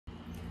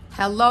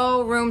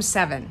Hello, Room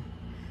 7.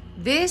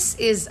 This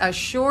is a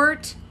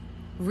short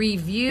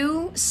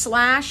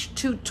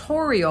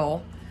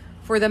review/tutorial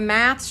for the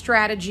math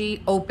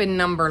strategy open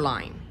number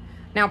line.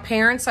 Now,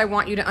 parents, I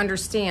want you to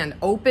understand,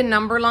 open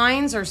number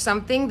lines are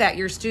something that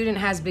your student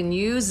has been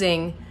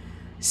using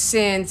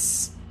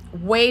since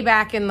way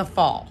back in the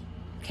fall.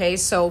 Okay,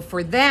 so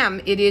for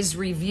them, it is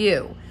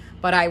review.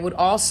 But I would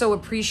also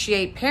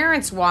appreciate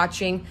parents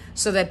watching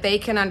so that they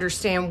can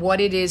understand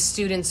what it is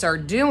students are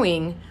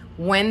doing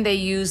when they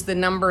use the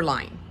number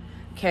line.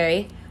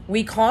 Okay,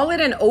 we call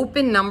it an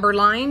open number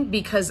line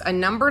because a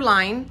number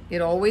line, it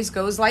always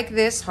goes like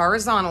this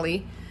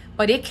horizontally,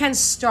 but it can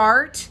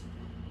start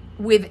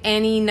with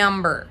any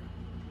number.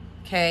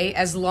 Okay,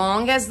 as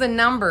long as the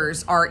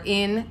numbers are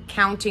in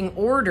counting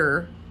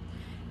order.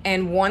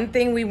 And one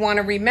thing we want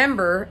to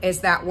remember is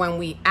that when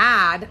we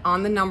add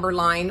on the number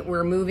line,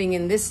 we're moving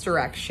in this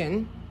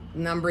direction.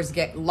 Numbers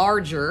get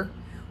larger.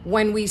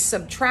 When we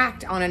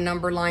subtract on a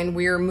number line,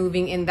 we're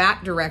moving in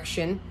that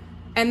direction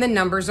and the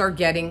numbers are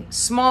getting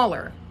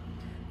smaller.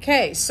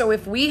 Okay, so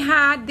if we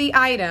had the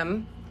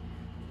item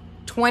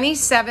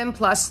 27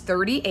 plus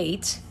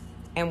 38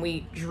 and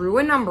we drew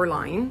a number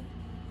line,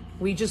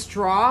 we just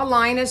draw a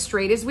line as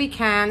straight as we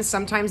can.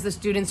 Sometimes the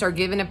students are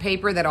given a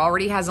paper that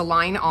already has a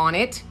line on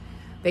it.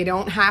 They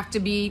don't have to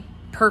be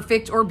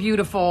perfect or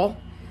beautiful,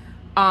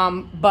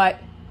 but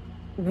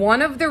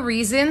one of the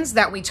reasons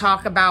that we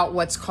talk about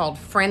what's called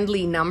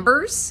friendly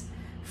numbers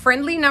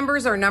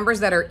are numbers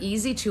that are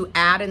easy to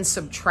add and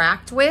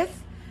subtract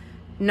with.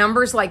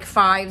 Numbers like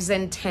 5s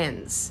and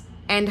 10s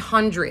and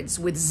hundreds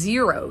with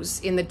zeros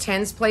in the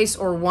tens place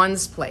or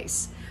ones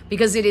place,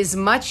 because it is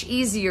much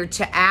easier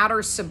to add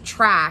or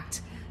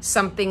subtract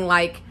something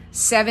like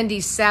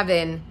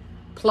 77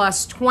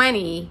 plus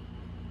 20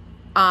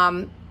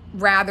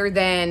 rather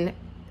than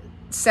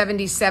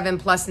 77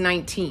 plus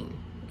 19.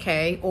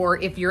 Okay, or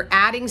if you're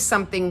adding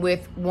something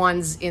with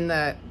ones in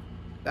the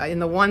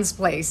ones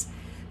place,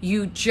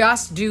 you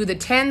just do the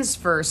tens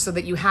first so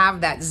that you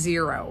have that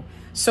zero.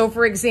 So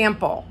for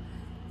example,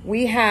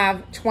 we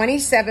have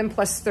 27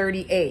 plus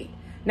 38.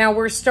 Now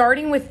we're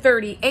starting with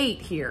 38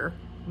 here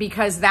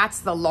because that's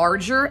the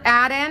larger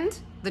addend.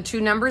 The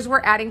two numbers we're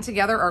adding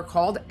together are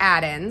called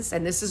addends,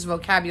 and this is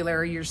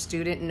vocabulary your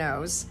student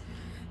knows.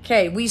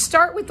 Okay, we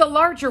start with the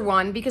larger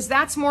one because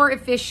that's more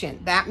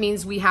efficient. That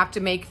means we have to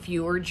make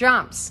fewer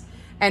jumps.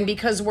 And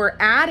because we're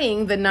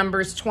adding the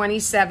numbers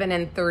 27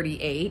 and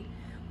 38,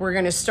 we're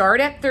going to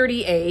start at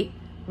 38.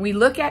 We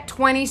look at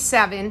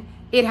 27,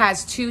 it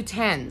has two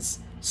tens.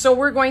 So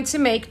we're going to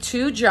make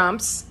two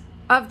jumps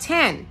of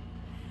 10.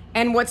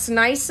 And what's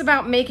nice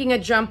about making a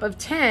jump of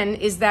 10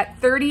 is that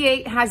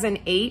 38 has an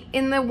 8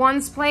 in the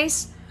ones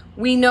place.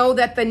 We know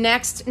that the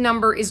next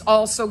number is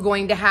also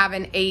going to have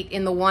an 8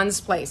 in the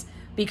ones place,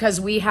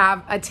 because we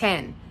have a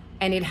 10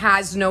 and it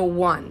has no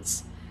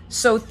ones.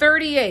 So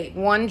 38,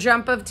 one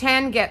jump of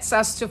 10 gets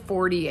us to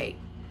 48.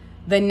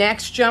 The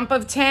next jump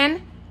of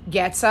 10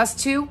 gets us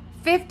to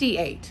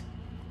 58.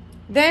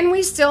 Then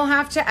we still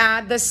have to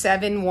add the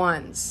 7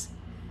 ones.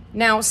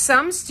 Now,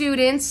 some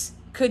students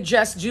could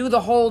just do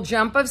the whole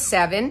jump of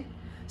 7.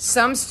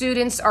 Some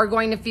students are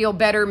going to feel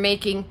better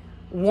making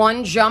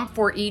one jump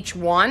for each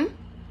one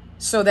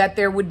so that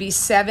there would be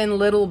 7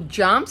 little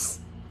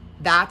jumps.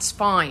 That's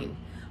fine.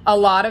 A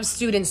lot of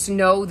students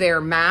know their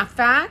math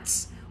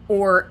facts,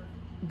 or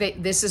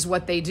this is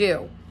what they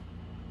do.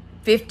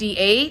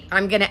 58,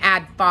 I'm going to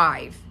add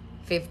 5.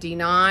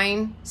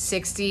 59,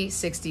 60,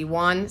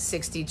 61,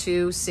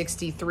 62,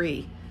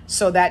 63.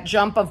 So that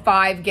jump of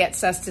 5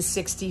 gets us to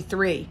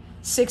 63.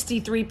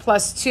 63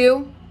 plus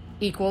 2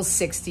 equals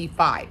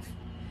 65.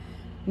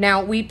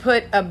 Now we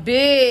put a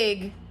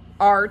big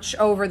arch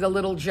over the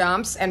little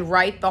jumps and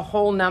write the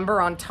whole number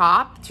on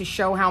top to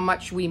show how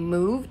much we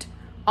moved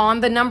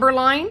on the number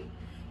line.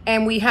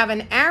 And we have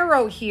an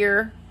arrow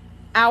here.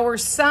 Our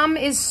sum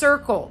is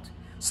circled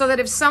so that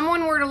if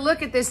someone were to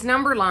look at this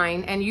number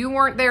line and you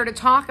weren't there to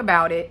talk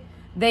about it,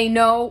 they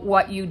know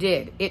what you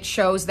did. It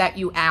shows that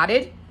you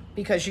added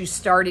because you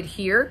started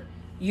here,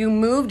 you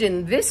moved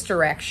in this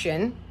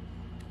direction,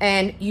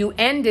 and you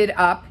ended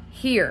up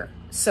here.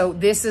 So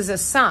this is a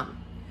sum.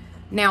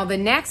 Now the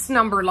next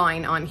number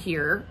line on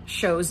here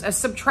shows a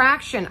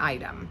subtraction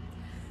item.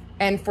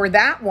 And for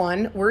that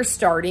one, we're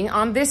starting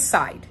on this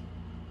side.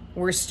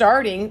 We're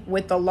starting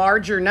with the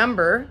larger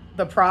number.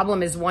 The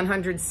problem is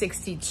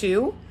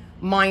 162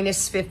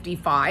 minus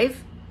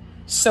 55.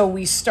 So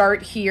we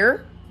start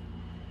here.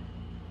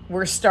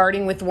 We're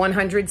starting with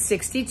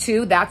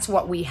 162. That's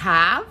what we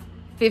have.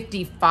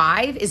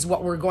 55 is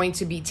what we're going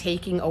to be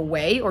taking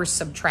away or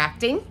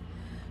subtracting.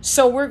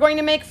 So we're going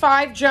to make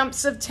 5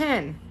 jumps of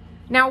 10.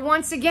 Now,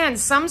 once again,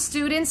 some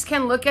students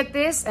can look at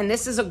this, and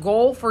this is a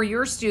goal for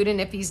your student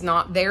if he's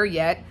not there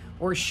yet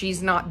or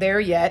she's not there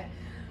yet.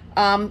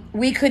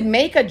 We could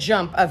make a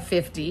jump of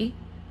 50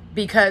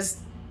 because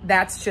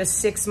that's just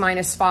 6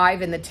 minus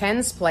 5 in the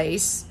tens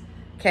place,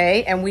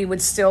 okay? And we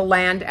would still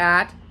land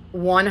at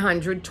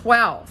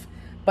 112.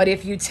 But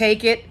if you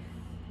take it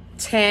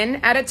 10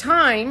 at a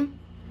time,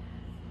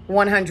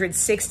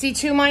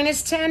 162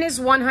 minus 10 is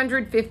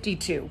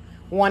 152.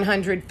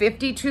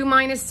 152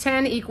 minus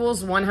 10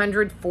 equals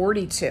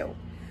 142.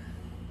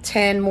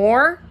 10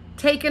 more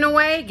taken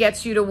away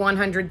gets you to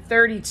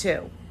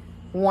 132.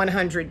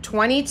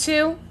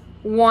 122,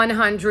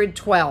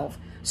 112.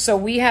 So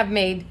we have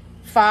made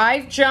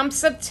 5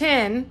 jumps of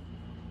 10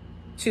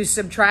 to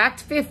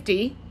subtract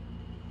 50,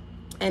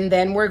 and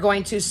then we're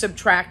going to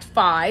subtract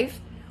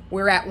 5.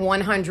 We're at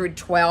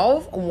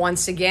 112.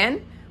 Once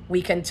again,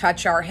 we can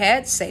touch our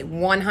head, say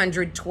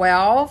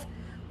 112,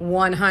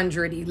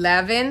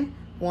 111,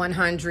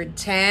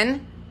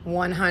 110,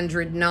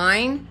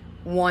 109,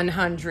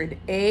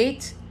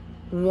 108,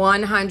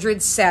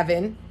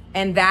 107,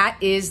 and that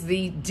is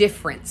the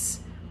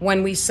difference.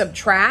 When we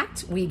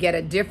subtract, we get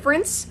a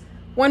difference.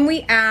 When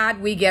we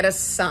add, we get a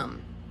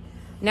sum.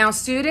 Now,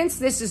 students,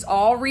 this is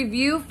all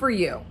review for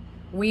you.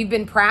 We've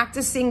been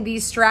practicing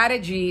these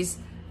strategies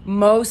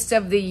most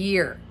of the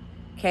year.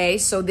 Okay,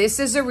 so this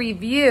is a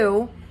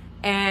review,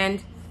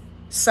 and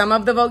some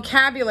of the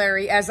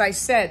vocabulary, as I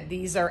said,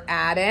 these are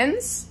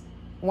addends.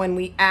 When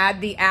we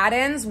add the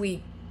addends,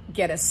 we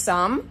get a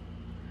sum.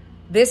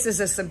 This is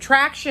a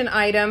subtraction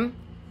item,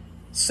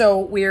 so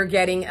we're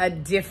getting a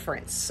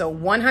difference. So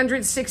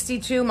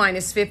 162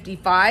 minus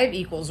 55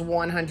 equals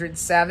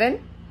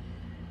 107.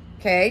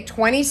 Okay,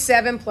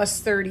 27 plus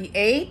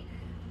 38.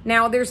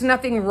 Now, there's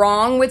nothing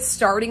wrong with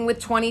starting with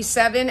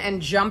 27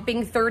 and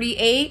jumping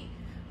 38.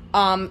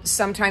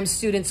 Sometimes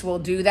students will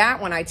do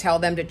that when I tell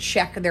them to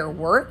check their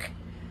work.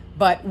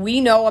 But we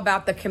know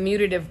about the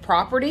commutative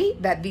property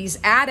that these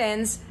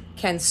addends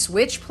can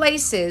switch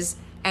places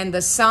and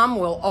the sum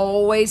will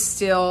always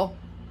still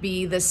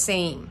be the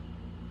same.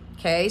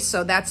 Okay,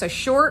 so that's a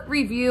short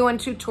review and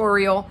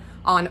tutorial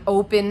on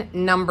open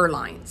number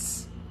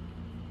lines.